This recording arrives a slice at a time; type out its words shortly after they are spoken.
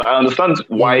I understand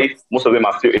why most of them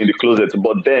are still in the closet,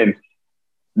 but then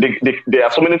there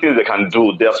are so many things they can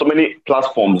do. There are so many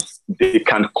platforms they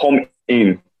can come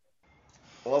in.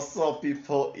 What's up,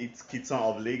 people? It's Kitan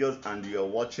of Lagos, and you're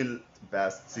watching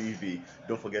Bass TV.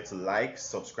 Don't forget to like,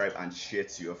 subscribe, and share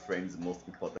to your friends, most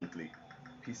importantly.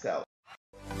 Peace out.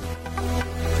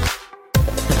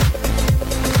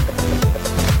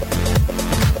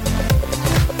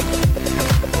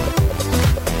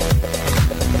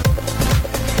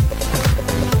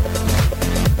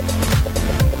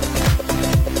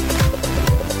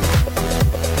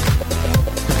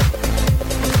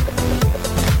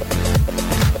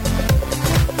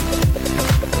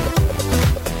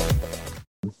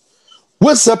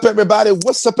 What's up, everybody?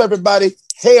 What's up, everybody?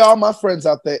 Hey, all my friends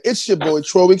out there. It's your boy,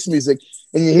 Troy Weeks Music.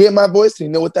 And you hear my voice, and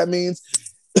you know what that means?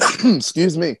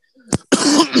 Excuse me.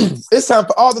 It's time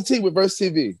for All the Tea with Verse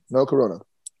TV. No corona.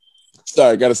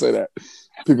 Sorry, gotta say that.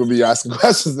 People be asking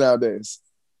questions nowadays.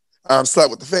 I'm stuck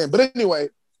with the fan. But anyway,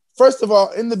 first of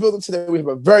all, in the building today, we have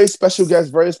a very special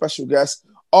guest,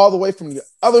 all the way from the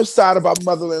other side of our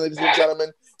motherland, ladies and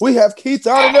gentlemen. We have Keith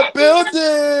on in the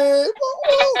building.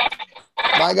 Woo-hoo.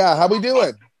 My God, how we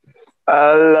doing?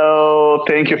 Hello,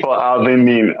 thank you for having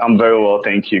me. I'm very well,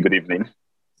 thank you. Good evening.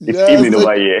 It's evening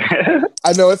over here.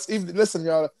 I know it's evening. Listen,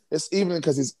 y'all, it's evening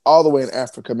because he's all the way in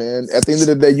Africa, man. At the end of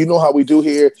the day, you know how we do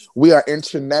here. We are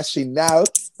international.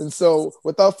 And so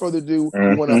without further ado,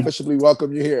 we want to officially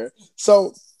welcome you here.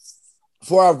 So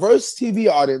for our Verse TV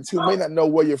audience who may not know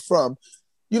where you're from,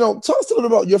 you know, tell us a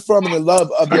little about you're from and the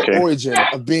love of your origin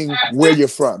of being where you're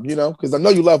from, you know, because I know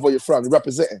you love where you're from. You're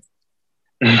representing.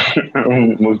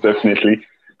 Most definitely.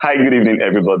 Hi, good evening,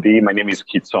 everybody. My name is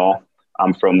Kiton.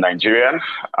 I'm from Nigeria.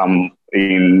 I'm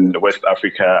in West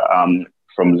Africa. I'm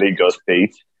from Lagos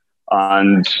State,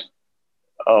 and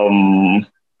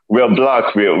we are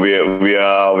black. We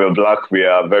are black. We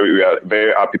are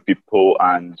very happy people,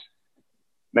 and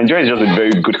Nigeria is just a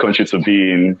very good country to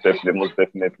be in. Definitely, most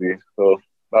definitely. So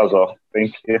that's all.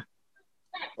 Thank you.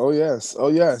 Oh yes.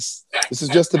 This is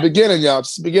just the beginning, y'all.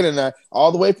 Just the beginning now.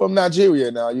 All the way from Nigeria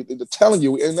now. They're telling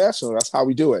you, we're international. That's how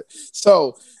we do it.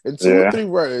 So, in 2 or 3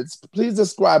 words, please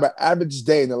describe an average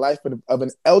day in the life of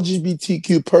an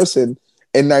LGBTQ person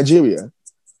in Nigeria.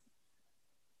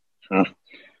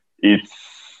 It's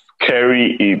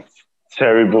scary. It's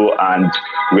terrible, and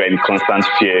we're in constant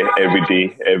fear every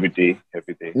day.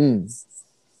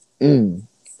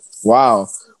 Wow.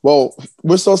 Well,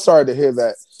 we're so sorry to hear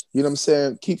that. You know what I'm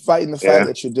saying? Keep fighting the fight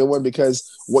that you're doing, because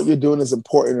what you're doing is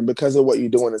important, and because of what you're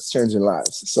doing, it's changing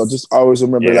lives. So just always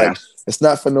remember, like, it's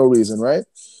not for no reason, right?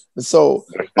 And so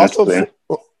also,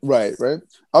 right.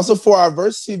 Also, for our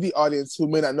Verse TV audience who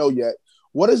may not know yet,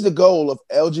 what is the goal of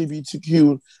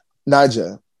LGBTQ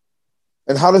Niger,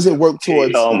 and how does it work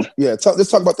towards? Let's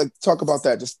talk about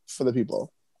that just for the people.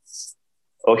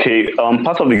 Okay,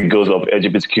 part of the goals of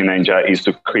LGBTQ Nigeria is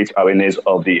to create awareness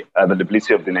of the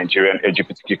availability of the Nigerian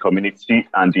LGBTQ community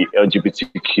and the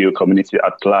LGBTQ community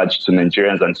at large to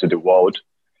Nigerians and to the world,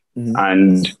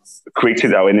 and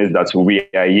creating awareness that we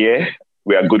are here,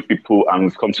 we are good people, and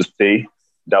we've come to stay,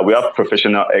 that we are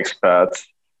professional experts,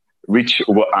 rich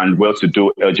and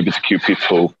well-to-do LGBTQ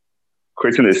people,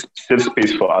 creating a safe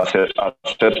space for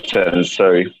acceptance,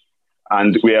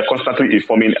 and we are constantly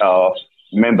informing our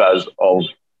members of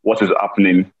what is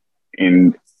happening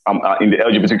in the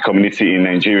LGBT community in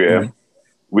Nigeria.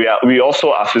 We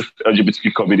also assist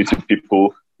LGBT community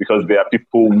people, because there are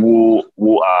people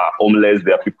who are homeless,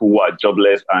 there are people who are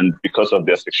jobless, and because of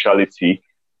their sexuality,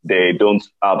 they don't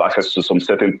have access to some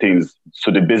certain things,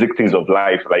 so the basic things of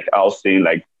life, like housing,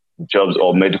 like jobs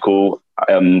or medical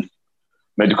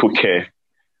care.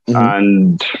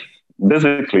 And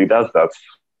basically that's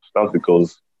the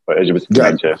goals for LGBT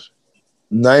Nigeria.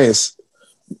 Nice.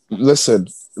 Listen,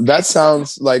 that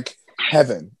sounds like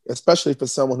heaven, especially for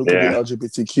someone who can be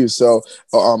LGBTQ. So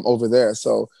over there.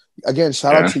 So again,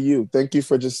 shout out to you. Thank you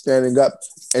for just standing up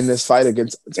in this fight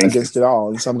against it all.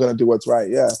 And so I'm gonna do what's right.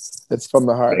 Yeah, it's from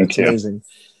the heart. It's amazing.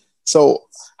 So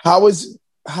how is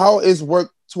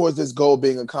work towards this goal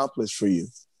being accomplished for you?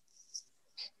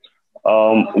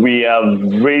 We have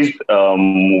raised.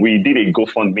 We did a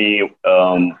GoFundMe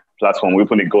platform. We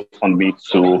opened a GoFundMe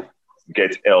to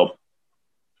get help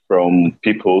from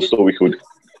people, so we could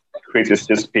create a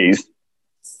safe space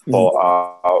for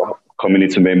our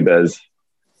community members.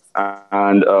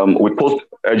 And we post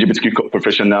LGBTQ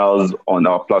professionals on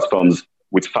our platforms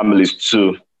with families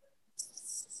too,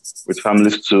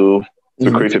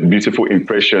 to create a beautiful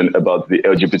impression about the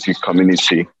LGBT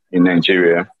community in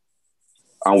Nigeria.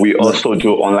 And we also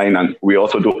do online and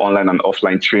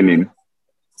offline training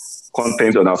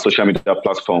content on our social media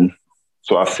platform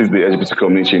to assist the LGBT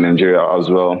community in Nigeria as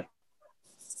well.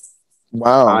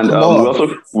 Wow, And come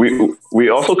on. we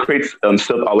also create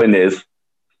self awareness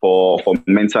for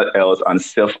mental health and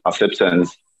self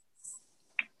acceptance.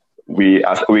 We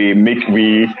help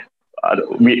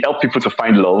people to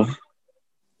find love.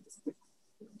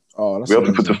 Oh, that's We help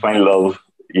people to amazing. find love.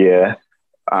 Yeah,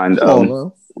 and Come on,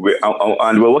 man.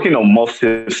 we're working on more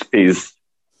safe space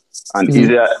and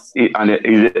Mhm.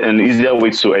 an easier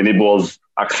way to enable us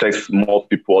access more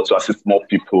people, to assist more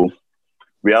people.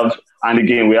 We have, and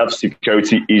again, we have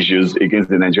security issues against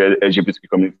the Nigerian LGBT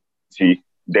community.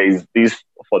 There is this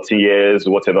 14 years,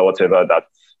 whatever, that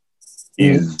Mhm.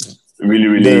 is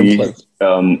really, Been in really, place.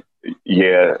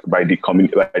 yeah, by the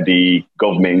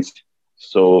government.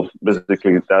 So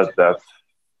basically, that's that.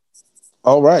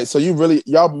 All right. So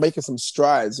y'all making some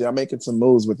strides. Y'all making some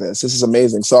moves with this. This is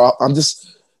amazing. So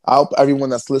I hope everyone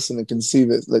that's listening can see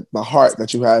this, like the heart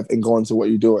that you have in going to what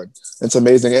you're doing. It's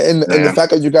amazing. And the Yeah.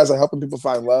 fact that you guys are helping people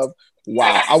find love.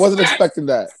 Wow. I wasn't expecting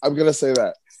that. I'm going to say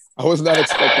that. I was not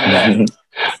expecting that.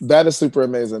 That is super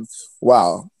amazing.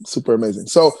 Wow. Super amazing.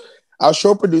 So our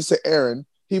show producer, Aaron,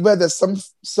 he read that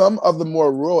some of the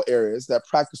more rural areas that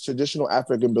practice traditional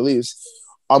African beliefs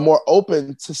are more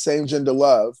open to same gender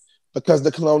love because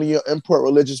the colonial import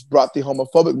religious brought the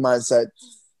homophobic mindset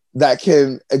that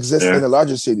can exist in Yeah. the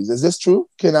larger cities. Is this true?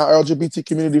 Can our LGBT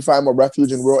community find more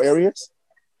refuge in rural areas?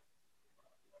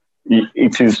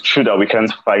 It is true that we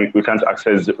can't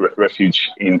access refuge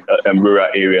in rural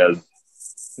areas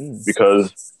Mm.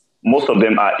 because most of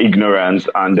them are ignorant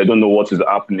and they don't know what is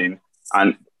happening.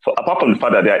 And apart from the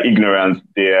fact that they are ignorant,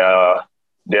 they are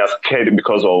scared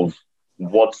because of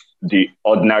what the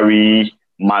ordinary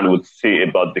man would say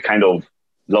about the kind of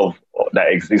love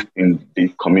that exists in the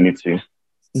community.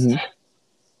 Mm-hmm.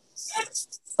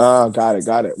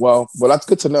 Got it. Well, that's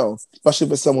good to know, especially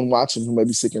for someone watching who may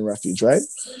be seeking refuge, right?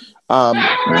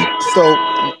 So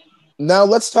now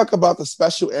let's talk about the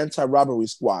Special Anti-Robbery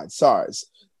Squad, SARS.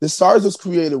 The SARS was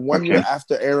created 1 year Okay.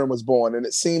 after Aaron was born, and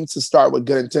it seemed to start with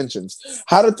good intentions.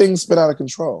 How did things spin out of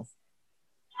control?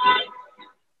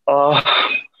 Uh,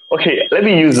 okay, let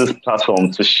me use this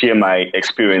platform to share my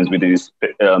experience with this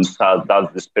SARS,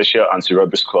 that's the Special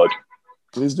Anti-Robbery Squad.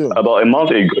 Please do. About a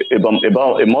month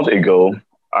ago,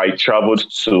 I traveled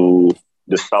to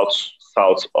the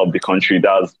south of the country.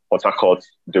 That's Port Harcourt,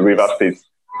 the River State.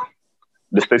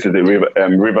 The state is the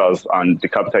rivers, and the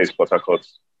capital is Port Harcourt.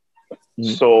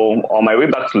 Mhm. So on my way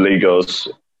back to Lagos,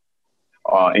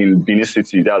 in Benin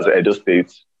City, that's Edo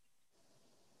State,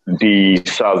 the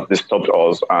SARS they stopped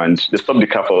us and they stopped the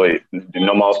car for the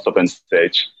normal stop and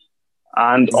search.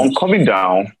 And on coming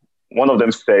down, one of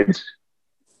them said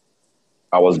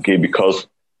I was gay because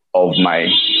of my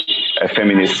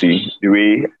effeminacy, the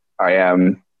way I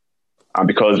am, and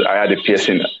because I had a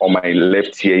piercing on my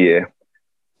left ear.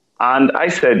 And I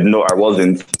said, no, I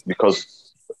wasn't,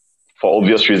 because for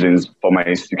obvious reasons, for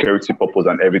my security purpose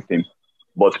and everything.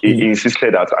 But he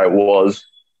insisted that I was.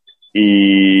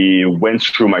 He went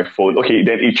through my phone. Okay,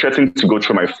 then he threatened to go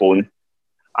through my phone.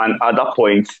 And at that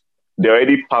point, they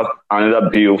already passed another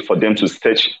bill for them to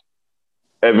search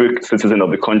every citizen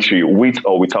of the country with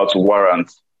or without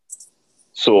warrant.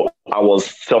 So I was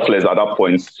selfless at that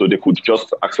point. So they could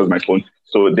just access my phone.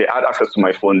 So they had access to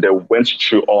my phone. They went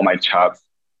through all my chats,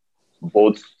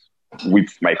 both with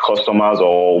my customers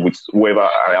or with whoever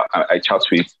I chat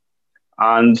with.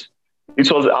 And it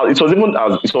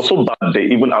was so bad they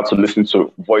even had to listen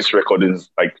to voice recordings,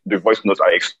 like the voice notes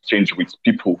I exchanged with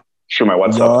people through my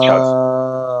WhatsApp chat.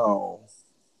 Wow.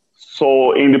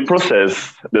 So in the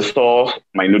process, they saw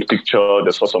my nude picture,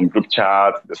 they saw some group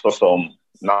chat, they saw some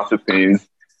nasty things.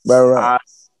 Right.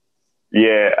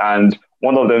 Yeah, and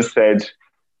one of them said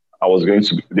they was going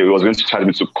to charge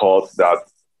me to court, that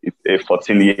it's a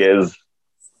 14 years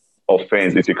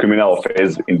offense, it's a criminal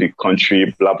offense in the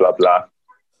country, blah blah blah.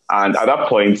 And at that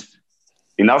point,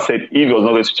 he now said if he was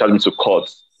not going to charge me to court,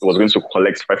 he was going to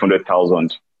collect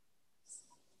 500,000.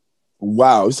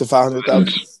 Wow, it's a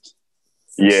 500,000.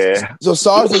 Yeah. So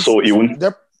SARS is So even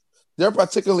they're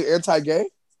particularly anti-gay.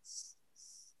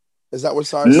 Is that what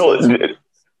SARS no, says?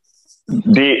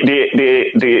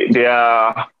 they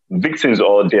are victims,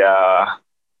 or their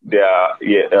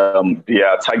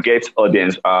target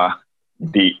audience are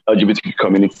the LGBT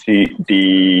community,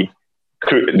 the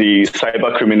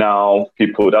cyber criminal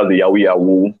people, that's the Yahoo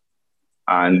Yahoo,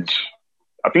 and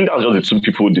I think that's just the two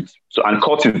people. So, and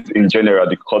cultists in general,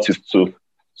 the cultists too.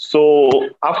 So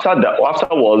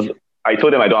afterwards, I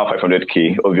told them I don't have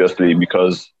 500K, obviously,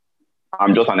 because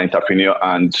I'm just an entrepreneur,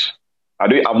 and I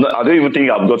don't even think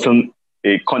I've gotten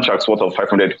a contract worth of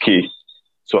 500K.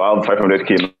 So I have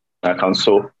 500K in my account.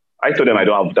 So I told them I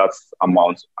don't have that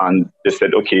amount, and they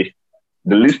said, okay,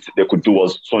 the least they could do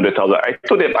was 200,000. I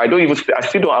told them I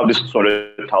still don't have this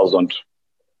 200,000.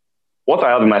 What I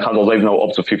have in my account was not even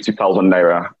up to 50,000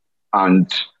 naira.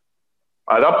 And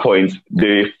at that point,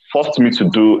 they forced me to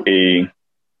do a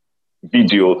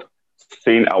video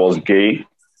saying I was gay.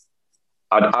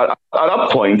 At that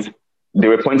point, they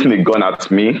were pointing a gun at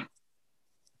me.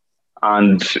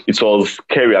 And it was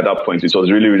scary at that point. It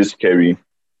was really, really scary.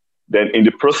 Then in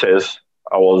the process,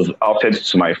 I was outed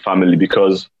to my family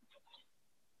because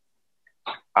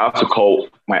I had to call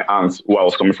my aunt, who I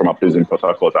was coming from a place in Port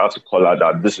Harcourt. I had to call her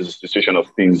that this is the situation of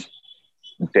things.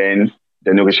 Then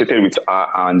they negotiated with her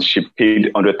and she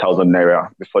paid 100,000 naira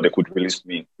before they could release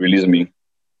me.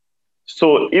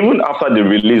 So even after the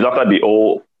release, after the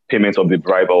whole payment of the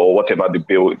bribe or whatever the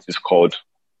bill is called,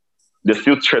 they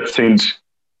still threatened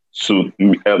to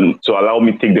allow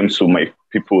me take them to my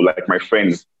people, like my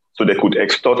friends, so they could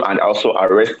extort and also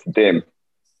arrest them.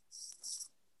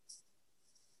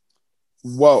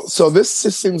 Whoa! So this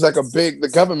just seems like the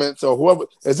government or whoever,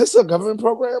 is this a government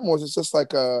program or is it just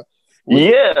like a?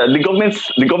 Yeah, the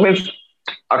government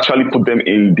actually put them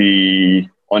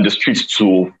on the streets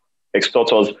to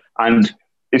extort us, and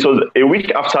it was a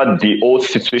week after the whole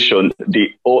situation,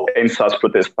 the whole NSAS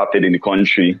protest started in the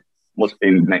country, most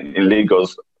in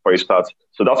Lagos for a start.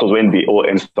 So that was when the whole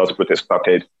NSAS protest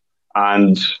started,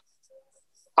 and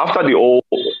after the whole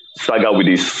saga with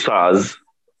the SARS,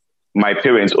 my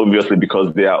parents, obviously,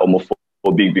 because they are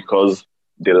homophobic, because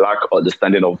they lack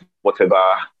understanding of whatever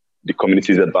the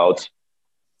community is about.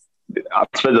 At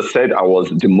first, they said I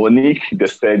was demonic. They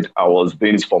said I was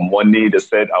doing this for money. They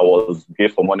said I was gay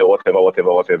for money,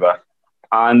 whatever.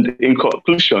 And in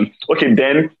conclusion, okay,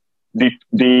 then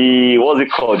the what's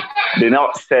it called? They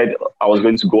now said I was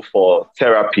going to go for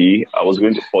therapy. I was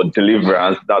going for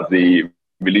deliverance. That's the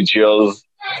religious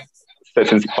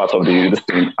certain part of this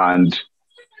thing. And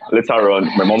later on,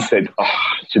 my mom said,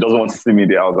 she doesn't want to see me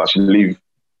there. I should leave.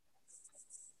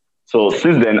 So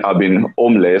since then, I've been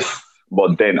homeless,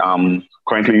 but then I'm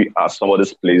currently at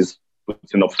somebody's place,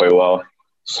 putting up for a while.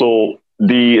 So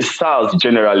the SARS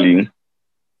generally,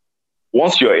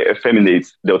 once you're effeminate,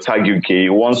 they'll tag you gay.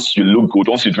 Once you look good,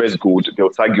 once you dress good, they'll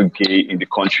tag you gay in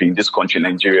this country,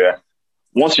 Nigeria.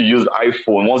 Once you use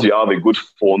iPhone, once you have a good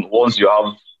phone, once you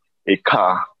have a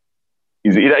car,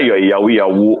 it's either you're a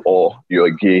Yahoo or you're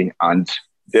gay, and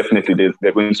definitely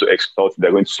they're going to extort,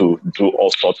 they're going to do all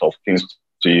sorts of things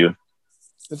to you.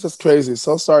 This is crazy.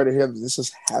 So sorry to hear this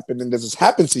is happening. This has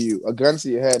happened to you, a gun to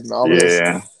your head and all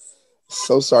this.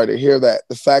 So sorry to hear that.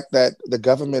 The fact that the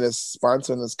government is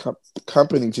sponsoring this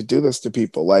company to do this to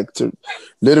people, like to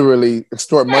literally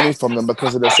extort money from them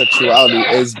because of their sexuality,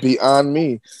 is beyond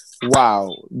me.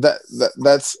 Wow,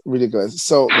 that's ridiculous.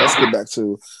 So let's get back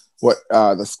to what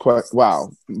that's quite wow,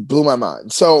 blew my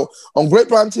mind. So on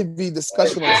Grapevine TV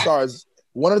discussion on SARS,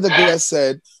 one of the guests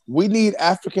said, "We need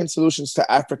African solutions to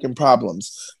African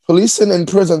problems. Policing and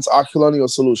prisons are colonial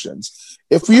solutions.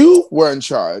 If you were in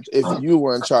charge,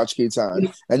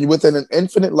 Keaton, and within an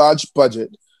infinite large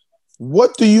budget,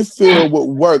 what do you feel would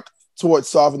work towards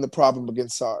solving the problem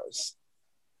against SARS?"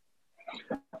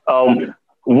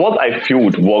 What I feel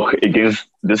would work against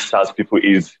this SARS people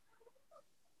is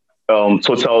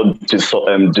total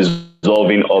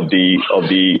dissolving of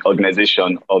the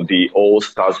organization, of the whole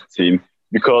SARS team,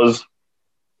 because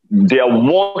their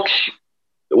work,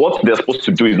 what they're supposed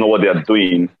to do is not what they are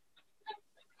doing.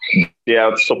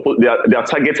 Their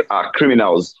targets are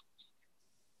criminals.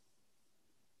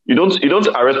 You don't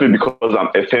arrest me because I'm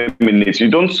effeminate. You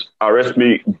don't arrest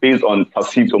me based on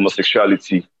perceived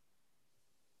homosexuality.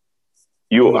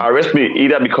 You arrest me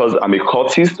either because I'm a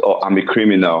cultist or I'm a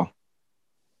criminal.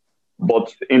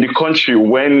 But in the country,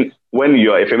 when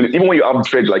you're effeminate, even when you have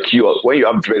dread when you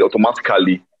have dread,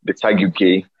 automatically they tag you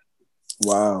gay.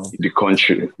 Wow. In the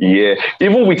country, yeah.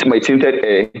 Even with my tinted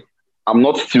hair, I'm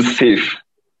not still safe.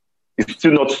 It's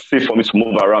still not safe for me to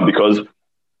move around because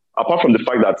apart from the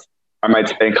fact that I might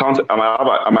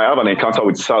have an encounter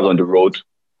with SARS on the road,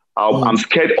 I'm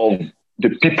scared of the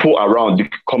people around, the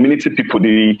community people,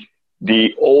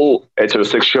 the whole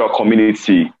heterosexual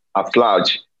community at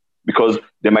large, because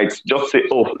they might just say,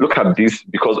 "Oh, look at this,"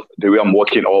 because the way I'm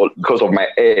walking or because of my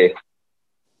hair.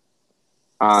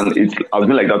 And I've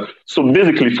been like that. So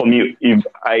basically for me, if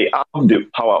I have the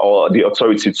power or the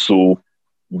authority to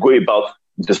go about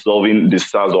dissolving the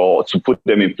SARS or to put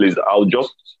them in place, I'll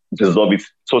just dissolve it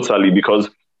totally because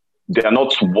they are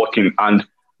not working and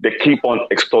they keep on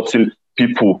extorting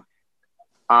people.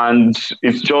 And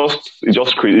it's just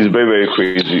crazy. It's very, very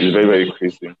crazy. It's very, very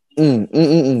crazy.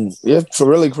 Yeah, for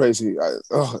really crazy.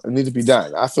 It need to be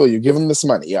done. I feel you. Give them this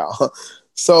money, y'all.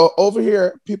 So over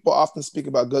here, people often speak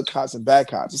about good cops and bad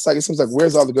cops. It's like it seems like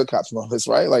where's all the good cops from all this,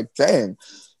 right? Like, dang,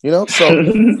 you know.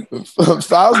 So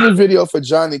Styles' new video for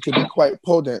Johnny could be quite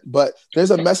potent, but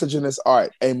there's a message in this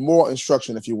art, a moral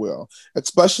instruction, if you will,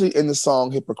 especially in the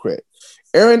song "Hypocrite."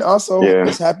 Aaron also Yeah.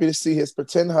 is happy to see his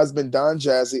pretend husband Don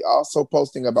Jazzy also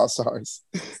posting about SARS.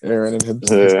 Aaron and his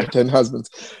Yeah. pretend husbands.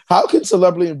 How can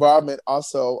celebrity involvement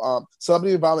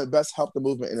best help the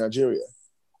movement in Nigeria?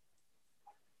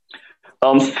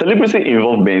 Celebrity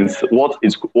involvement,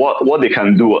 what they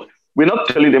can do. We're not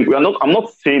telling them. I'm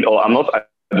not saying, or I'm not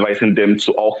advising them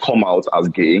to all come out as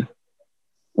gay.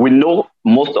 We know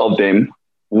most of them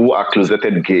who are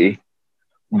closeted gay,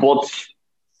 but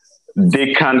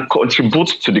they can contribute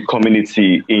to the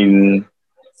community in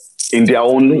their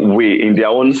own way, in their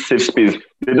own safe space.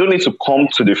 They don't need to come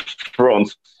to the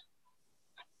front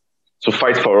to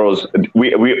fight for us.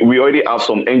 We already have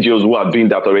some NGOs who are doing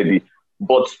that already,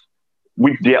 but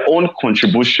with their own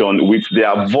contribution, with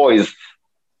their voice,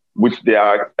 with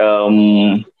their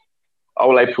how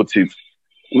will I put it?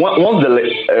 Once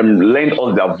they lend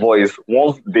us their voice,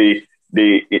 once they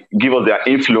give us their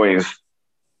influence,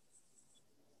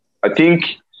 I think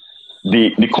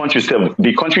the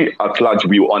country at large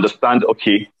will understand.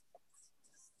 Okay,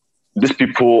 these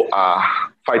people are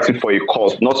fighting for a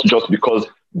cause, not just because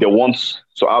they want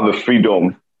to have the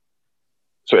freedom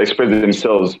to express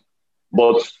themselves,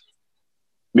 but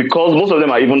because most of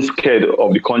them are even scared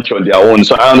of the country on their own.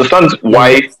 So I understand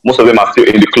why most of them are still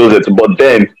in the closet, but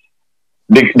then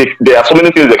there are so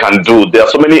many things they can do. There are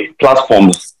so many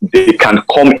platforms they can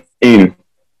come in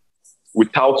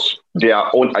without their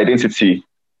own identity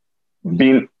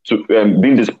being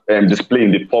displayed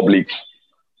in the public.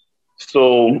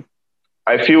 So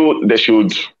I feel they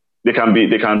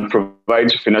can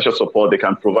provide financial support. They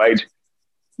can provide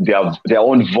their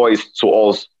own voice to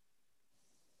us.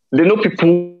 They know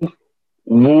people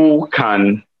who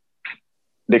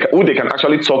they can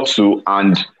actually talk to,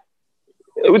 and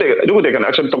who they can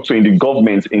actually talk to in the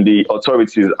government, in the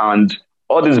authorities, and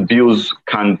all these bills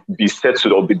can be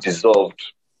settled or be dissolved.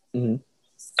 Mm-hmm.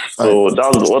 So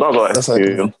that's what I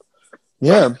feel. Like,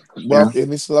 yeah. Well,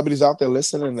 any celebrities out there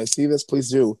listening and they see this, please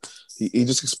do. He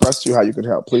just expressed to you how you could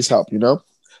help. Please help, you know?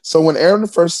 So when Aaron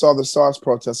first saw the SARS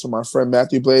protest from our friend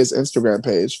Matthew Blaze's Instagram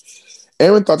page,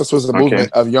 Aaron thought this was a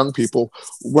movement of young people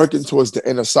working towards the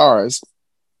end of SARS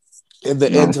and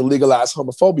the end to legalize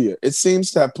homophobia. It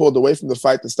seems to have pulled away from the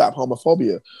fight to stop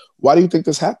homophobia. Why do you think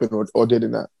this happened, or did it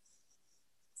not?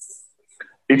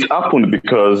 It happened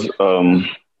because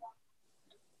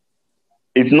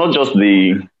it's not just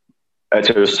the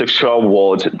heterosexual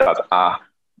world that are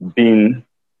being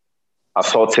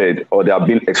assaulted or they are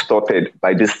being extorted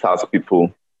by these SARS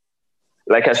people.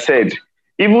 Like I said,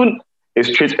 even a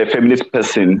feminist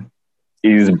person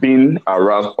is being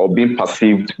harassed or being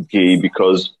perceived gay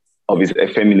because of his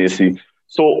effeminacy.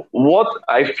 So what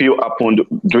I feel happened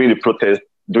during the protest,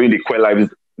 during the Queer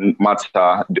Lives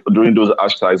Matter, during those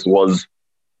hashtags was,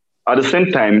 at the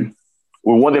same time,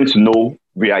 we want them to know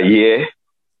we are here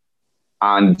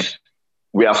and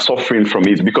we are suffering from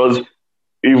it. Because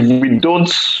if we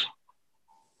don't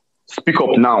speak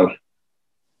up now,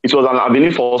 it was an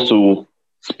avenue for us to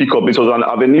speak up. It was an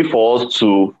avenue for us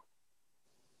to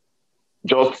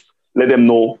just let them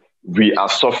know we are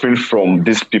suffering from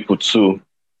these people too.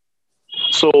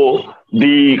 So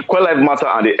the Queer Lives Matter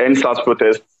and the End SARS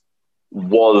protest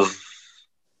was,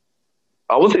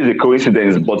 I won't say it's a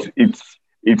coincidence, but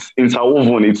it's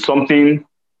interwoven. It's something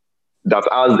that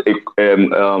has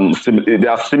they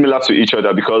are similar to each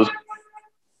other, because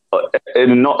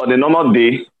on a normal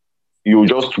day, you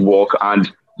just walk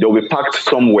and they'll be packed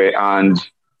somewhere and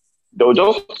they'll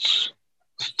just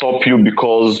stop you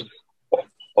because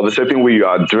of a certain way you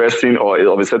are dressing, or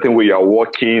of a certain way you are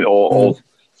walking, or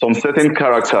some certain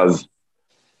characters.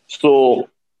 So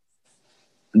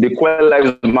the Queer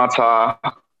Lives Matter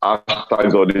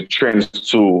hashtags or the trends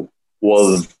too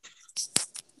was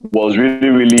really,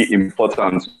 really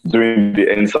important during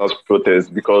the End SARS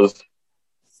protest, because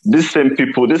this same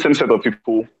set of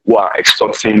people who are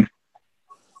extorting.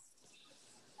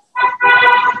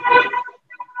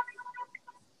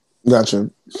 Gotcha.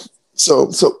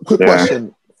 So quick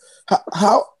question.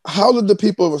 How did the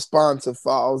people respond to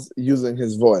Falz using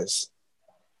his voice?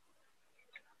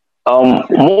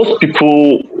 Most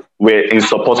people were in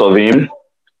support of him,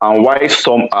 and why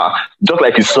some are, just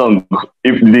like his song,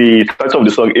 if the title of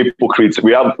the song "Hypocrites,"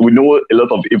 we know a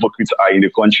lot of hypocrites are in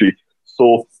the country.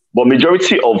 So, but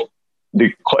majority of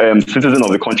the citizens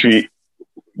of the country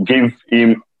gave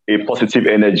him a positive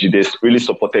energy. They really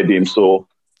supported him. So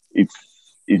it's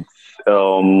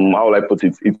how will I put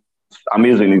it? It's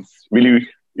amazing. It's really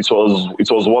it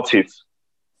was worth it.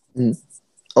 Mm.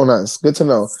 Oh, nice. Good to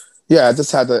know. Yeah,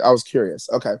 I was curious.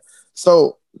 Okay.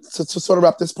 So to sort of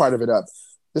wrap this part of it up,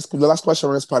 the last question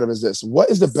on this part of it is this: what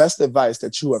is the best advice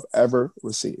that you have ever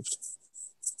received?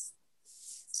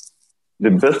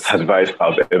 The best advice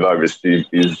I've ever received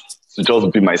is to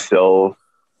just be myself,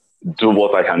 do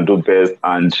what I can do best,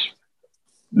 and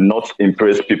not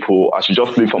impress people. I should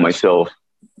just live for myself.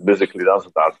 Basically, that's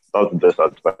the best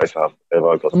advice I've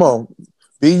ever gotten. Come on,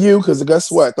 be you, because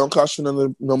guess what? Don't cost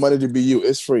you no money to be you.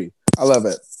 It's free. I love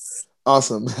it.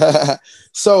 Awesome.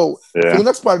 So for the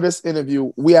next part of this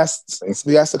interview, we asked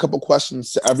a couple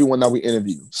questions to everyone that we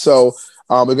interview. So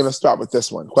we're going to start with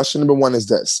this one. Question number 1 is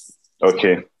this.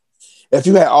 Okay. If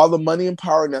you had all the money and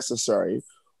power necessary,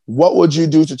 what would you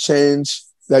do to change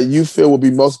that you feel will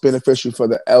be most beneficial for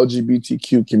the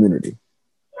LGBTQ community?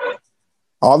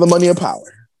 All the money and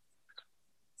power.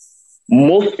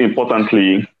 Most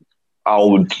importantly, I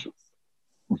would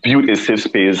build a safe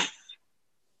space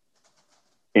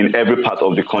in every part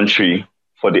of the country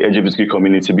for the LGBTQ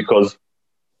community, because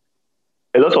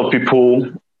a lot of people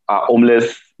are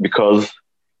homeless because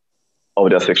of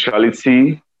their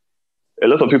sexuality. A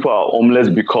lot of people are homeless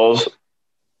because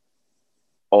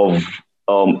of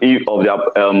their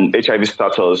HIV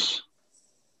status.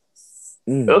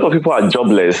 A lot of people are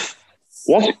jobless.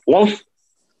 Once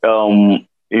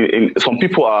some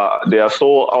people they are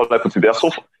so, how would I put it, they are so,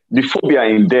 the phobia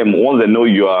in them, once they know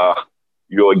you're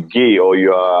gay or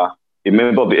you are a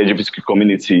member of the LGBTQ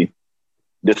community,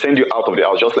 they send you out of the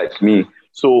house, just like me.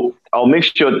 So I'll make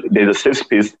sure there's a safe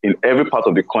space in every part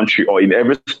of the country or in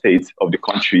every state of the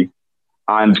country,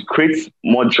 and create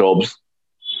more jobs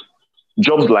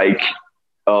like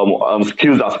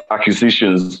skills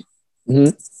acquisitions.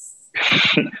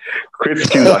 Mm-hmm. Create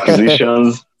skills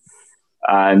acquisitions,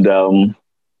 and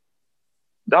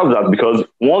that's that, because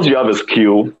once you have a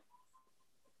skill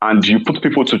and you put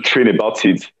people to train about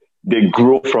it, they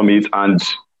grow from it and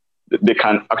they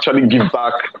can actually give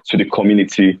back to the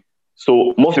community.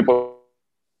 So most people,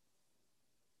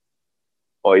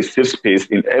 or a safe space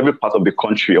in every part of the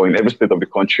country or in every state of the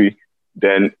country,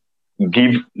 then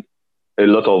give a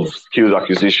lot of skills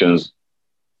acquisitions.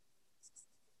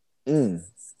 Come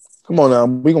on now,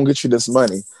 we're going to get you this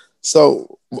money.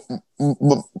 So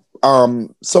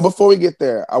before we get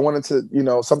there, I wanted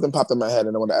to, something popped in my head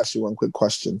and I want to ask you one quick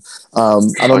question.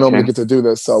 I don't normally get to do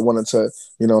this, so I wanted to,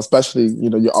 especially,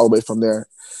 you're all the way from there.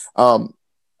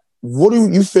 What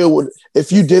do you feel would,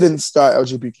 if you didn't start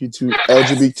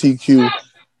LGBTQ,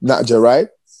 right?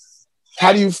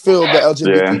 How do you feel the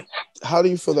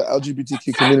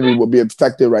LGBTQ community would be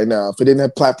affected right now if it didn't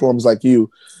have platforms like you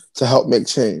to help make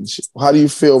change? How do you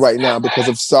feel right now because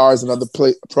of SARS and other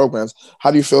programs?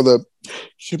 How do you feel the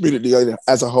community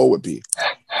as a whole would be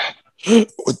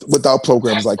without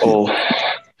programs like you?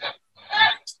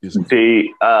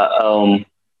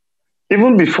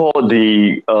 Even before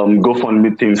the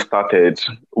GoFundMe thing started,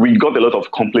 we got a lot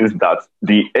of complaints that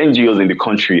the NGOs in the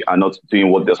country are not doing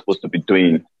what they're supposed to be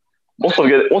doing. Most of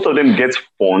them get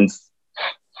funds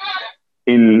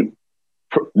in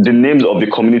the names of the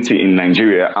community in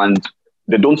Nigeria, and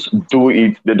they don't do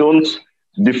it. The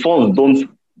funds don't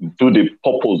do the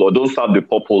purpose or don't serve the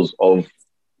purpose of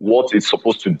what it's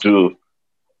supposed to do.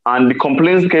 And the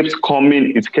complaints kept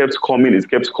coming.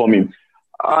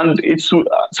 And it's to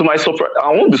my surprise,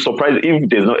 I won't be surprised if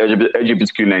there's no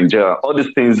LGBTQ in Nigeria. All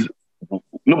these things,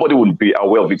 nobody will be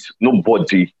aware of it.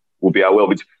 Nobody will be aware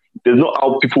of it. There's no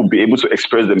how people will be able to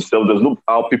express themselves. There's no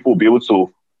how people will be able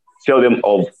to tell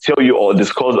you or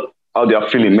discuss how they are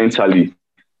feeling mentally.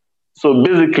 So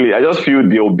basically, I just feel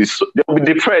they'll be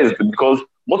depressed because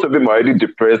most of them are already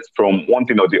depressed from one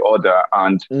thing or the other.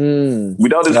 And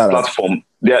without this platform,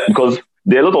 because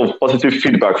there are a lot of positive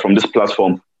feedback from this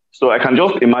platform. So I can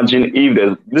just imagine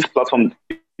if this platform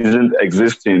isn't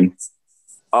existing,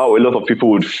 how a lot of people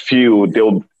would feel.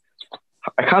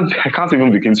 I can't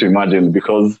even begin to imagine,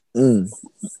 because even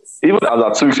as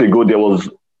of 2 weeks ago, there was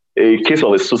a case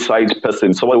of a suicide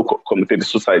person, somebody who committed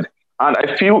suicide. And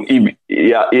I feel he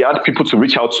had people to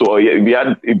reach out to, or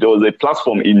if there was a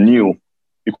platform he knew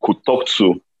he could talk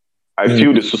to, I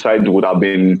feel the suicide would have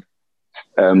been,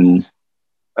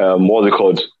 what's it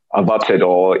called, averted,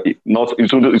 or it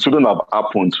wouldn't have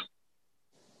happened.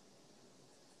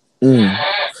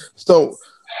 So,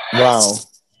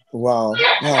 wow.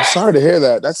 Sorry to hear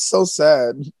that. That's so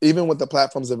sad. Even with the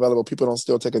platforms available, people don't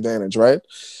still take advantage, right?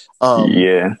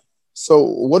 Yeah. So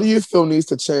what do you feel needs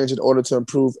to change in order to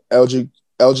improve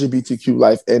LGBTQ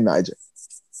life in Niger?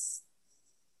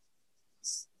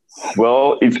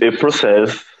 Well, it's a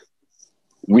process.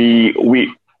 We're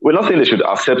not saying they should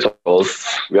accept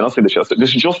us. We're not saying they should accept. They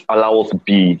should just allow us to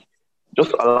be.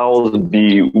 Just allow us to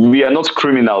be. We are not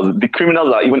criminals. The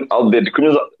criminals are even out there.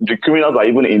 The criminals are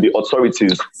even in the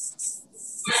authorities.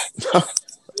 Talk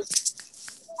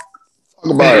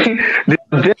about it. they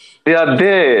are there. They are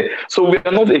there. So we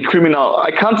are not a criminal.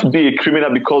 I can't be a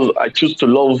criminal because I choose to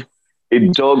love a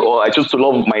dog or I choose to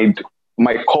love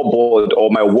my cupboard or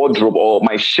my wardrobe or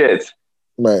my shirt.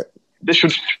 Right. They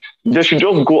should they should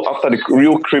just go after the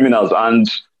real criminals and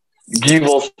give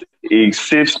us a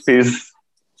safe space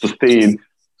to stay in.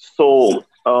 So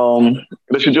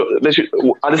they should at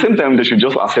the same time they should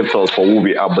just accept us for who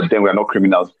we are, but then we are not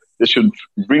criminals. They should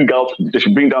bring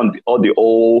down all the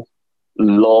old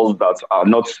laws that are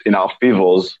not in our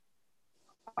favors,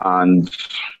 and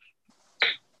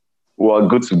we're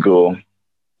good to go.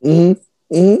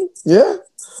 Yeah,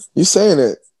 you saying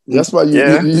it. That's why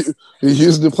Yeah, you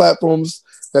use the platforms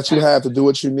that you have to do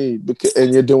what you need,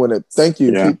 and you're doing it. Thank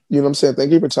you. yeah. You know what I'm saying?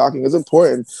 Thank you for talking. It's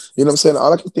important. You know what I'm saying?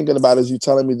 All I keep thinking about is you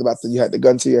telling me about you had the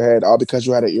gun to your head all because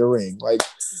you had an earring. Like,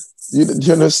 you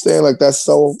understand? Like, that's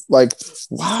so, like,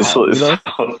 wow, It's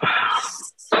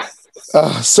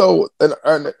So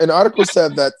an article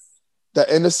said that the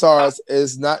NSRS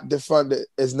is not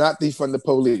defund the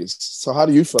police. So how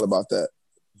do you feel about that?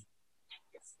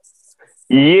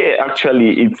 yeah.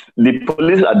 Actually, it's the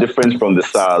police are different from the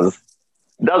SARS.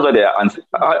 That's why they are.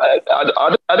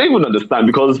 I don't even understand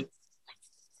because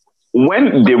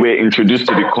when they were introduced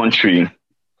to the country,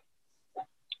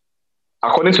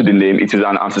 according to the name, it is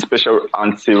an anti-special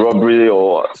anti-robbery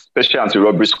or special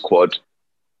anti-robbery squad.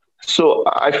 So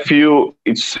I feel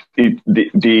the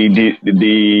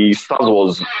SARS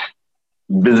was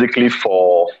basically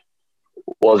for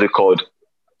what's it called,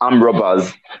 armed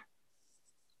robbers.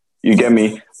 You get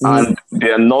me? Mhm. And they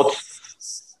are not.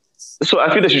 So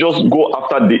I feel they should just go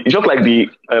after just like the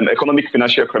Economic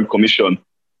Financial Crime Commission.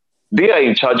 They are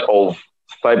in charge of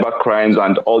cyber crimes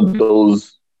and all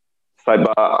those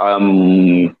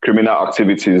cyber criminal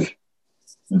activities.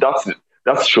 That's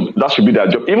that should be their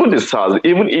job. Even the SARS,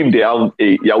 even if they have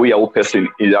a Yahoo person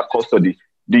in their custody,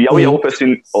 the Yahoo Mhm.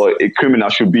 person or a criminal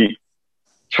should be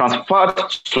transferred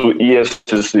to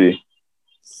EFCC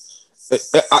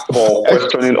for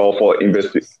questioning or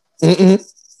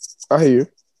Mm-mm. I hear you.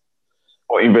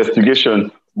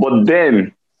 investigation. But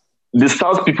then the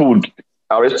SARS people would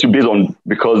arrest you based on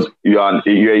because you're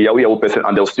a Yahoo person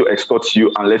and they'll still extort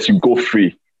you and let you go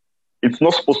free. It's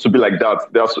not supposed to be like that.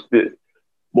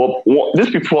 These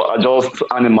people are just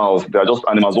animals. They are just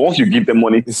animals. Once you give them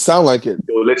money, It sound like it.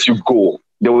 they will let you go.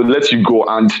 They will let you go,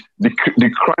 and the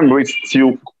crime rate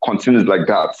still continues like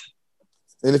that.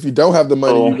 And if you don't have the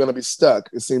money, So you're gonna be stuck.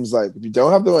 It seems like if you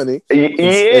don't have the money, yeah, yeah.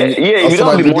 or If you don't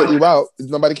somebody have the to get money, you out,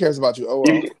 nobody cares about you. Oh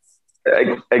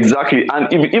well. exactly.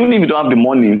 And even if you don't have the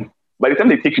money, by the time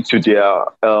they take you to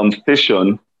their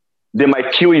station, they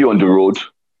might kill you on the road.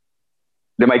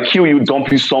 They might kill you,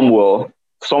 dump you somewhere,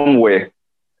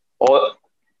 or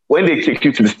when they take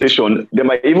you to the station, they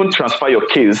might even transfer your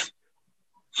case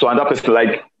to another person,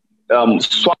 like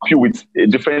swap you with a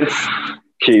different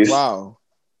case, Wow.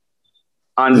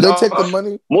 Do and they take the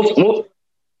money most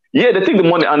yeah, they take the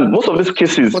money, and most of these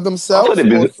cases for after themselves, they've or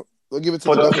been they'll give it to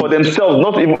the for government? themselves,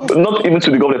 not even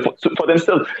to the government, for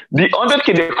themselves. The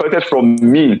 100K they collected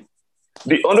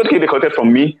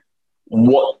from me,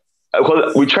 what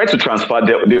because we tried to transfer,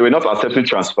 they were not accepting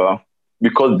transfer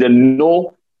because they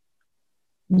know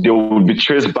they will be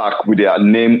traced back with their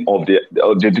name of the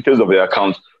details of their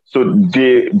account. So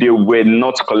they were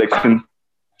not collecting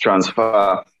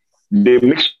transfer. They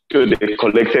make sure they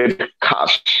collected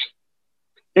cash.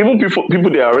 Even people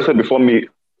they arrested before me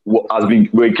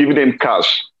were giving them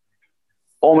cash.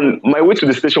 On my way to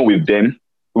the station with them,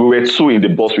 we were two in the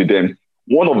bus with them.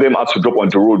 One of them had to drop on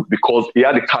the road because he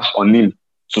had the cash on him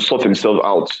to sort himself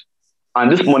out. And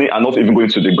this money are not even going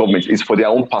to the government; it's for their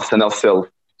own personal self.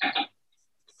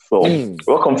 So, Mm.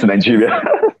 welcome to Nigeria.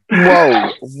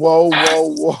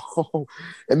 Whoa.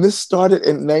 And this started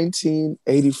in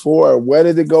 1984. Where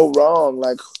did it go wrong?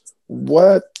 Like,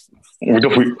 what? We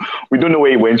don't know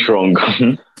where it went wrong.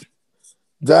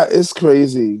 That is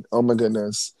crazy. Oh my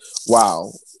goodness.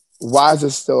 Wow. Why is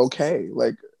it still okay?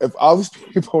 Like, if all these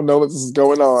people know that this is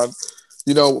going on,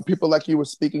 people like you were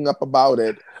speaking up about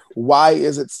it, why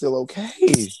is it still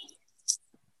okay?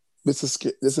 This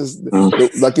is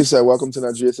like you said, welcome to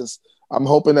Nigeria. I'm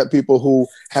hoping that people who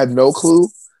had no clue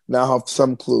now have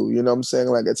some clue. You know what I'm saying?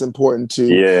 Like, it's important to,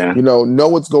 Yeah. you know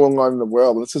what's going on in the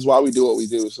world. This is why we do what we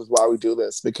do. This is why we do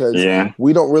this, because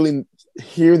we don't really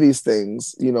hear these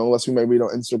things, you know, unless we maybe read on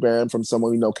Instagram from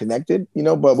someone we know connected, you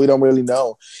know, but we don't really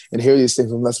know and hear these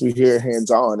things unless we hear it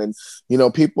hands on. And, you know,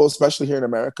 people, especially here in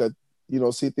America, you know,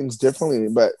 see things differently.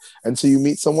 But until you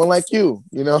meet someone like you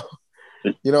know,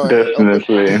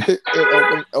 definitely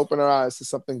open our eyes to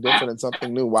something different and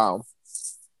something new. Wow.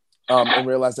 And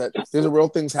realize that there's real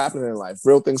things happening in life,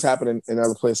 real things happening in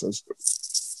other places.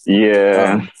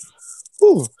 Yeah.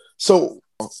 So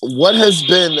what has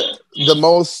been the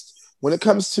most, when it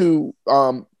comes to,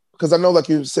 because I know, like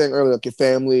you were saying earlier, like your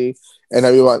family and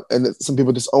everyone, and some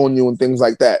people just own you and things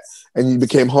like that, and you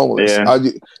became homeless.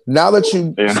 Now that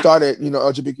you started, you know,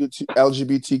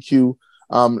 LGBTQ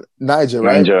Niger,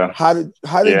 right?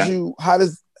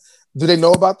 Do they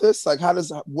know about this? Like,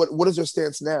 what is your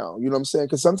stance now? You know what I'm saying?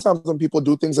 Because sometimes when people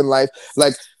do things in life,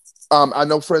 like, I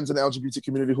know friends in the LGBT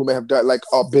community who may have done like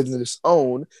a business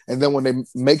own, and then when they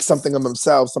make something of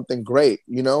themselves, something great,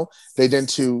 you know, they tend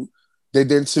to,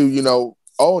 you know,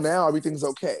 oh, now everything's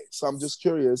okay. So I'm just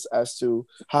curious as to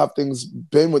how things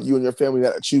been with you and your family,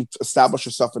 that you've established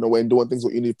yourself in a way and doing things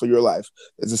what you need for your life.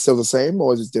 Is it still the same,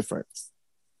 or is it different?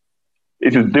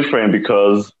 It is different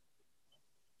because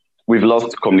we've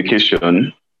lost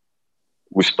communication.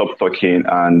 We stopped talking,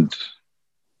 and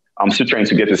I'm still trying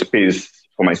to get a space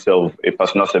for myself, a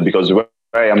personal self, because where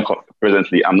I am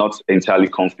presently, I'm not entirely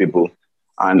comfortable.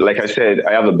 And like I said,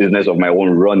 I have a business of my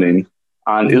own running,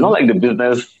 and it's not like the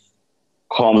business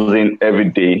comes in every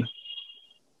day.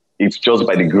 It's just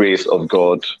by the grace of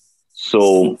God.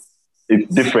 So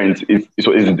it's different.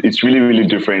 It's really, really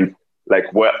different.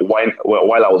 Like while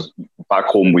I was back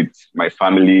home with my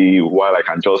family, while I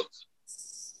can just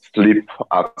sleep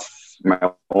at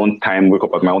my own time, wake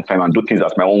up at my own time, and do things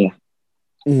at my own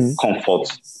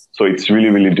comfort. So it's really,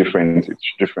 really different. It's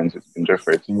different. It's been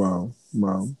different. Wow.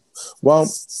 Well,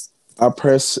 our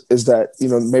prayers is that, you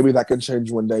know, maybe that can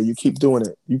change one day. You keep doing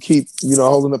it. You keep, you know,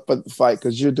 holding up the fight,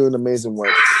 because you're doing amazing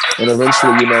work. And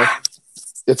eventually, you know,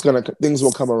 things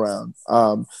will come around.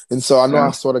 And so I know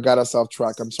I sort of got us off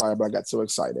track. I'm sorry, but I got so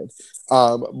excited.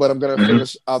 But I'm going to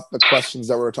finish out the questions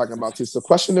that we were talking about too. So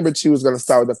question number 2 is going to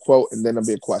start with a quote, and then it'll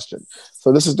be a question.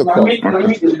 So this is the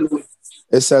quote.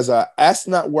 It says, ask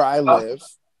not where I live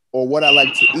or what I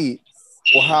like to eat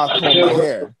or how I comb my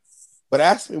hair, but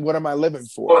ask me, what am I living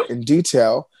for? In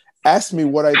detail, ask me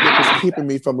what I think is keeping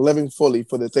me from living fully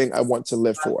for the thing I want to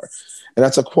live for. And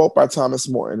that's a quote by Thomas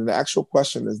Morton. And the actual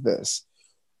question is this: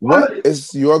 what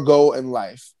is your goal in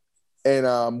life? And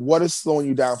what is slowing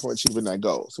you down from achieving that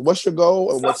goal? So what's your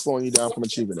goal, and what's slowing you down from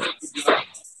achieving it?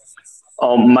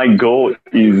 My goal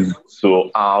is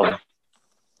to have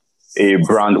a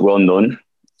brand well known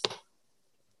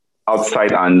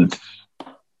outside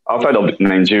of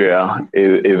Nigeria,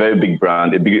 a very big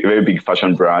brand, very big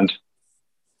fashion brand.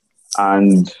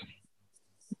 And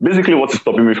basically what's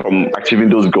stopping me from achieving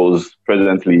those goals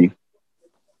presently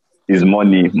is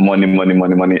money,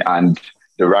 and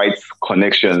the right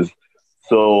connections.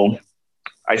 So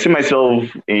I see myself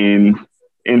in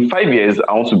 5 years,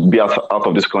 I want to be out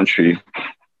of this country.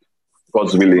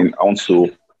 God's willing, I want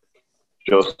to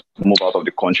just move out of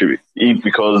the country.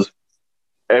 Because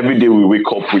every day we wake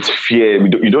up with fear.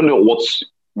 You don't know what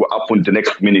will happen the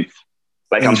next minute.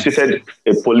 Like I'm seated,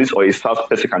 a police or a staff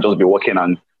person can just be walking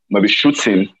and maybe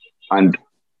shooting, and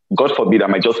God forbid I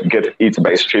might just get hit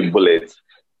by a stray bullet.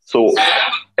 So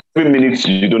every minute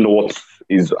you don't know what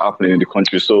is happening in the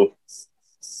country. So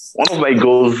one of my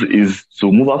goals is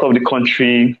to move out of the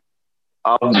country,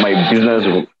 have my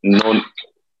business known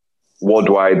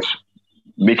worldwide,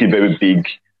 make it very big,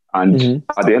 and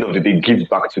at the end of the day, give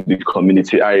back to the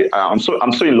community. I'm so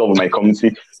in love with my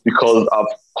community, because I've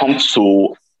come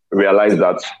to realize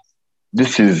that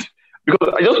this is,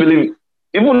 because I just believe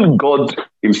even God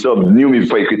himself knew me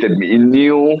before he created me. He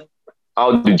knew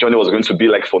how the journey was going to be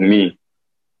like for me.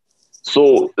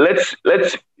 So let's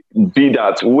be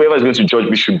that whoever is going to judge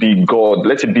me should be God.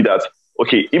 Let it be that,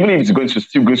 okay, even if it's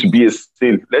still going to be a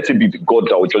sin, let it be God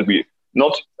that will judge me,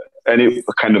 not any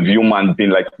kind of human being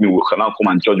like me who can now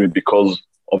come and judge me because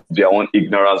of their own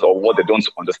ignorance or what they don't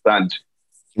understand.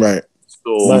 Right.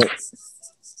 So right.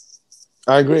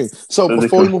 I agree. So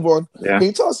before we move on, can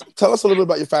you tell us a little bit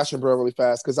about your fashion brand really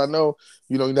fast? Because I know,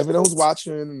 you never know who's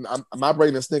watching. My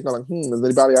brain is thinking like, is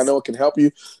anybody I know can help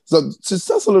you? So just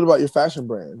tell us a little about your fashion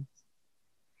brand.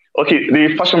 Okay,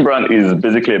 the fashion brand is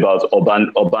basically about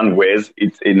urban wears.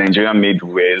 It's a Nigerian-made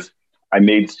wears. I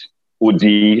made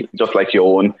hoodie just like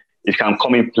your own. It can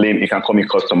come in plain. It can come in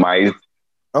customized.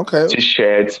 Okay.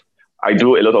 T-shirt. I've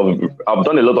done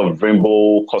a lot of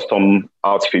rainbow custom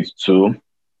outfits too.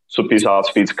 Two-piece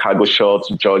outfits, cargo shorts,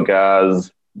 joggers,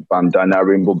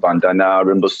 rainbow bandana,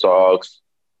 rainbow socks,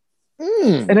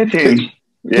 anything. Can you,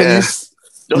 Yeah.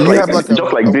 do you have like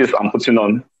Just like this I'm putting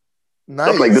on.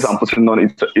 Just like this nice? I'm putting on.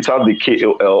 It has the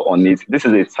KOL on it. This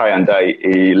is a tie and dye,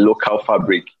 a local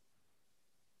fabric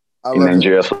I in love it.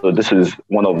 Nigeria. So this is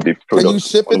one of the Can you products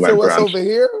ship on it my to us brand. over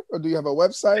here, or do you have a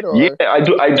website? Yeah,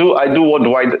 Or I do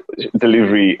worldwide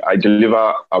delivery. I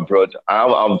deliver abroad.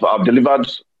 I've delivered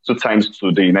 2 times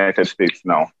to the United States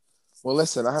now. well,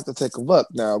 listen, I have to take a look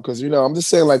now because I'm just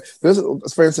saying, like, there's,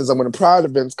 for instance, when the Pride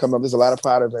events come up, there's a lot of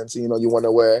Pride events. And, you want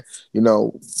to wear, Yeah.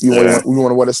 we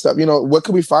want to wear the stuff. What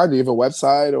can we find? Do you have a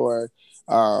website or?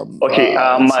 Okay.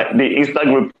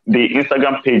 The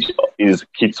Instagram page is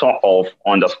Kiton of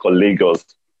 _ Lagos.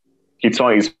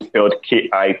 Kiton is spelled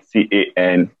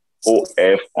KITANOF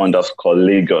 _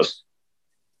 Lagos.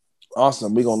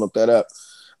 Awesome. We're gonna look that up.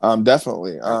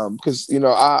 Definitely. Because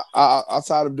I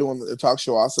outside of doing the talk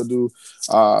show, I also do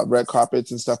red carpets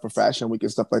and stuff for Fashion Week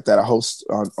and stuff like that. I host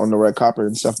on the red carpet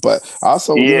and stuff. But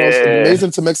also, it's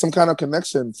amazing to make some kind of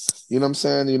connection. You know what I'm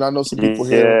saying? I know some people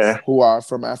here who are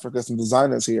from Africa, some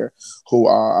designers here who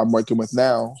I'm working with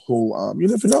now. Who you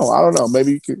never know. I don't know.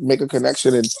 Maybe you could make a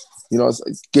connection and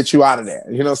get you out of there.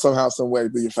 Somehow, some way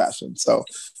through your fashion. So,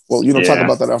 talk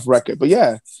about that off record. But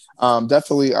yeah.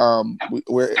 Definitely,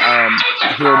 we're here in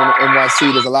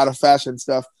NYC. There's a lot of fashion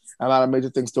stuff, and a lot of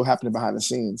major things still happening behind the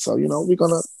scenes. So we're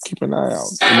gonna keep an eye out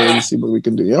and maybe see what we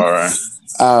can do. Yeah. All right.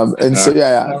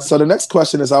 So the next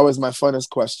question is always my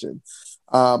funnest question,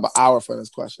 our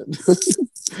funnest question.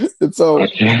 And so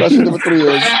question number 3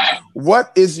 is,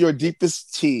 what is your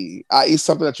deepest tea? I.e.,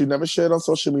 something that you never shared on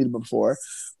social media before,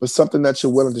 but something that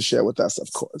you're willing to share with us,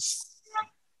 of course.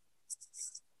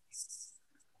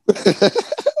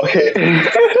 Okay.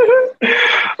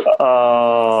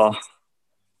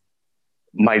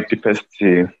 My deepest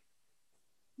tea.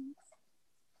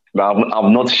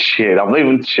 I've not shared. I've not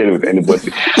even shared it with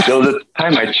anybody. There was a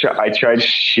time I tried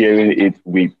sharing it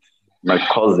with my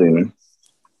cousin,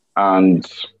 and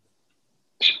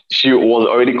she was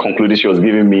already concluded. She was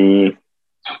giving me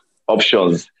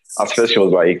options. At first, she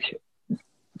was like,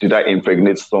 did I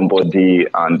impregnate somebody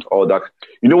and all that?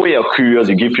 When you're curious,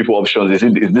 you give people options. Is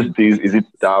this? Is it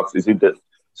that? Is it that?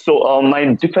 So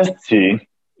my deepest tea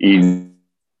is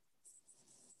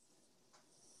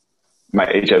my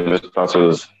HIV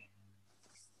status.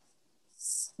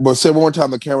 But say one more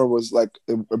time, the camera was like,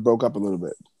 it broke up a little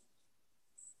bit.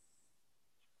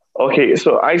 Okay,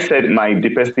 so I said my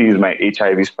deepest tea is my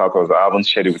HIV status. I haven't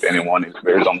shared it with anyone in a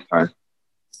very long time.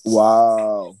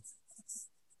 Wow,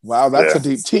 that's a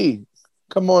deep tea.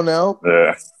 Come on now.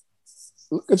 Yeah.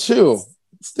 Look at you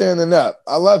standing up.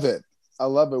 I love it.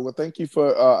 Well, thank you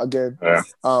for again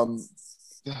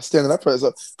standing up for us.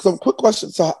 So quick question.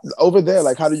 So over there,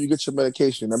 like, how do you get your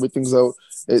medication? Everything's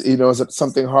is it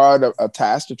something hard, a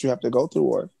task that you have to go through,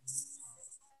 or?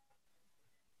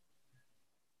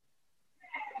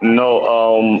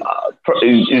 No,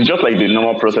 it's just like the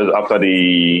normal process after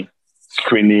the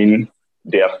screening.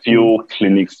 There are few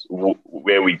clinics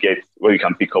where you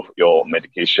can pick up your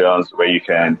medications, where you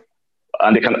can,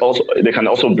 and they can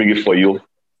also bring it for you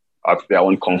at their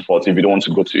own comfort. If you don't want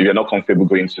to if you're not comfortable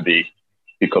going to the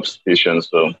pickup station,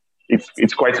 so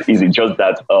it's quite easy. Just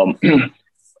that a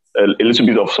little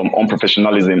bit of some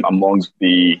unprofessionalism amongst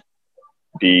the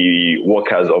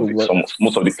workers of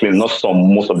most of the clinics,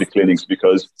 most of the clinics,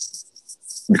 because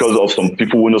of some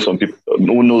people who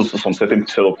know some certain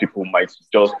set of people might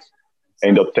just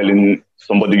end up telling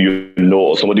somebody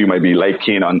or somebody you might be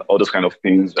liking and all those kind of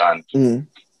things. And so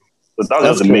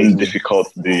that's the main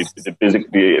difficult, the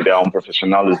basic, their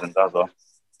unprofessionalism. That's all.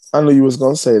 I knew you was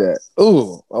gonna say that.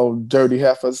 Oh, dirty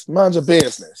heifers, mind your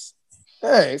business.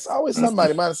 Hey, it's always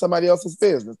somebody minding somebody else's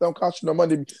business. Don't cost you no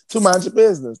money to mind your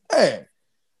business. Dang.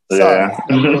 Sorry, I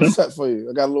got a little upset for you.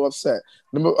 I got a little upset.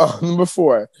 Number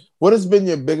 4, what has been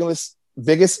your biggest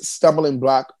stumbling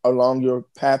block along your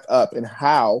path up, and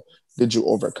how did you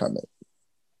overcome it?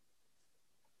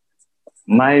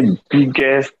 My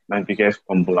biggest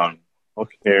stumbling.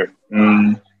 Okay.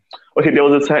 Okay, there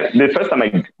was a time, the first time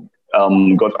I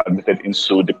got admitted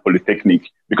into the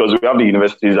Polytechnic, because we have the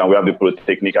universities and we have the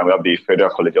Polytechnic and we have the Federal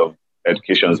College of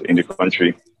Education in the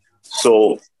country.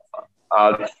 So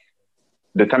at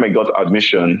the time I got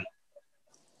admission,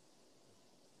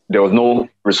 there was no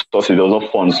resources, there was no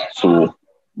funds to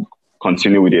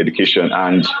continue with the education.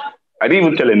 And I didn't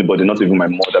even tell anybody, not even my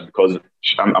mother, because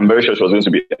I'm very sure she was going to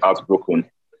be heartbroken.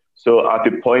 So at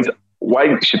the point,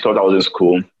 while she thought I was in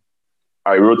school,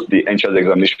 I wrote the entrance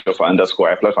examination for underschool.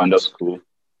 I applied for underschool.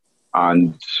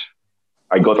 and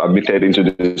I got admitted into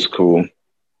the school.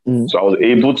 So I was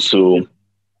able to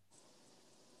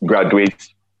graduate.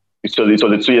 It was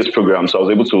a 2 years program, so I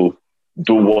was able to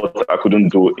do what I couldn't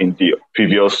do in the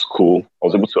previous school. I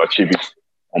was able to achieve it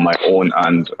on my own,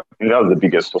 and I think that was the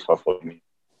biggest so far for me.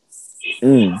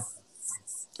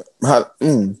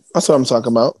 That's what I'm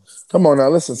talking about. Come on now,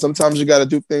 listen. Sometimes you got to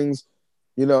do things,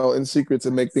 in secret to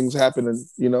make things happen, and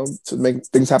to make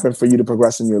things happen for you to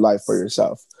progress in your life for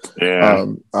yourself. Yeah.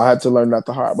 I had to learn that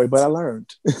the hard way, but I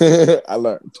learned. I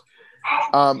learned.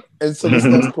 And so this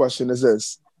next question is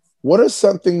this: what is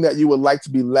something that you would like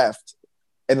to be left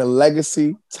in a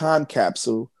legacy time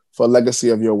capsule for a legacy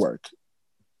of your work?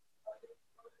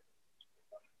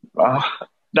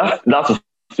 That's to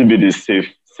still be the safe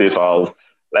house.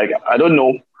 Like, I don't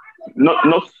know, not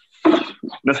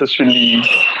necessarily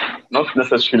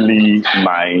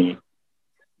my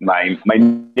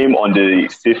name on the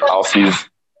safe houses,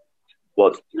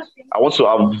 but I want to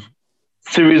have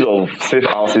series of safe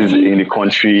houses in the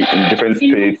country, in different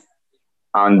states,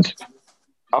 and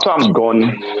after I'm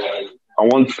gone, I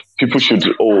want people should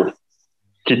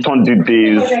Kiton did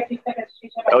this,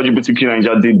 LGBTQ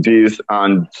Nigeria did this,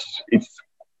 and it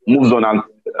moves on, and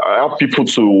I help people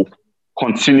to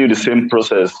continue the same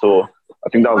process. So I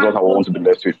think that's what I want to be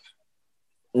left with.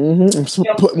 So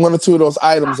put one or two of those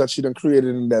items that you done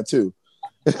created in there too.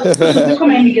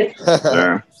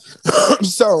 Yeah.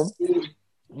 So,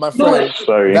 my friend,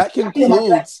 that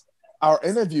concludes our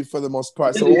interview for the most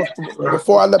part. So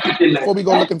before we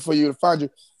go looking for you to find you,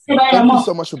 thank you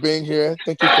so much for being here.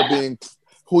 Thank you for being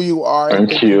who you are.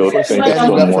 Thank you for standing up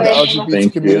so for the much.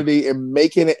 LGBT community and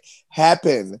making it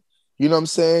happen. You know what I'm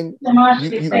saying?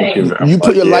 You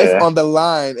put your life on the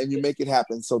line and you make it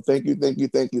happen. So thank you.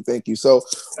 So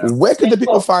where can the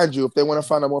people find you if they want to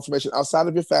find out more information outside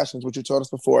of your fashions, which you told us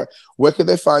before? Where can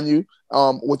they find you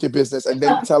with your business? And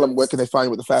then tell them where can they find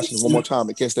you with the fashions one more time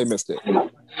in case they missed it.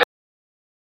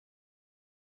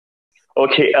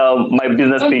 Okay, my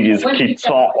business page is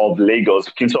Kiton of Lagos,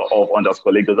 Kiton of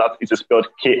 _Lagos. That is spelled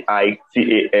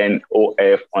KITANOF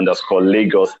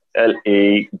 _Lagos,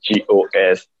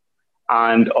 LAGOS.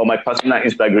 And on my personal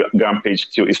Instagram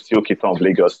page too is still Kiton of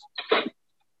Lagos.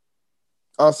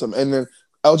 Awesome. And then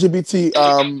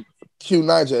LGBTQ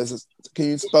Niger, can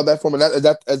you spell that for me?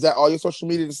 Is that all your social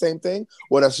media the same thing,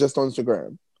 or that's just on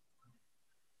Instagram?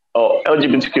 Oh,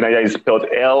 LGBTQ Niger is spelled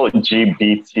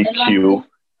LGBTQ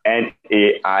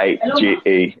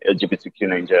NAIJA, LGBTQ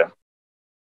Niger.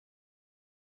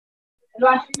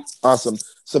 Awesome.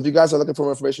 So if you guys are looking for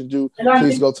more information,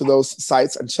 please go to those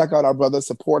sites and check out our brother,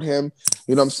 support him.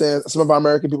 You know what I'm saying? Some of our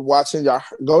American people watching, y'all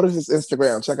go to his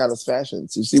Instagram, check out his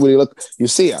fashions. You see what you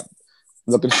see him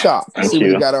looking sharp. See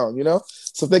what he got on,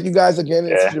 So thank you guys again.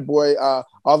 Yeah. It's your boy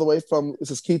all the way from,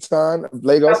 this is Kiton of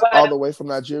Lagos, all the way from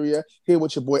Nigeria, here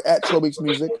with your boy at Troy Weeks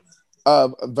Music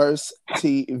of Verse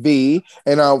TV.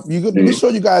 And you can be sure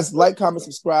you guys like, comment,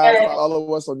 subscribe,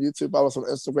 follow us on YouTube, follow us on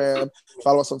Instagram,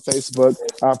 follow us on Facebook,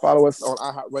 follow us on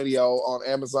iHeartRadio, on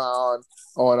Amazon,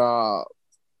 on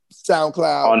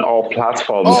SoundCloud. On all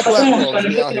platforms. All platforms.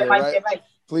 We out here, right?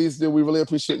 Please do. We really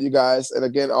appreciate you guys. And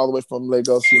again, all the way from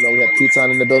Lagos, we have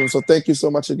Kiton in the building. So thank you so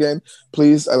much again.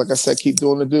 Please, like I said, keep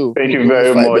doing the do. Thank you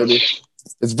very much. Baby.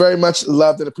 It's very much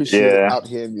loved and appreciated out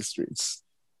here in these streets.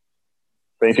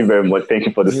 Thank you very much. Thank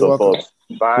you for the support. Welcome.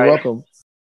 Bye. You're welcome.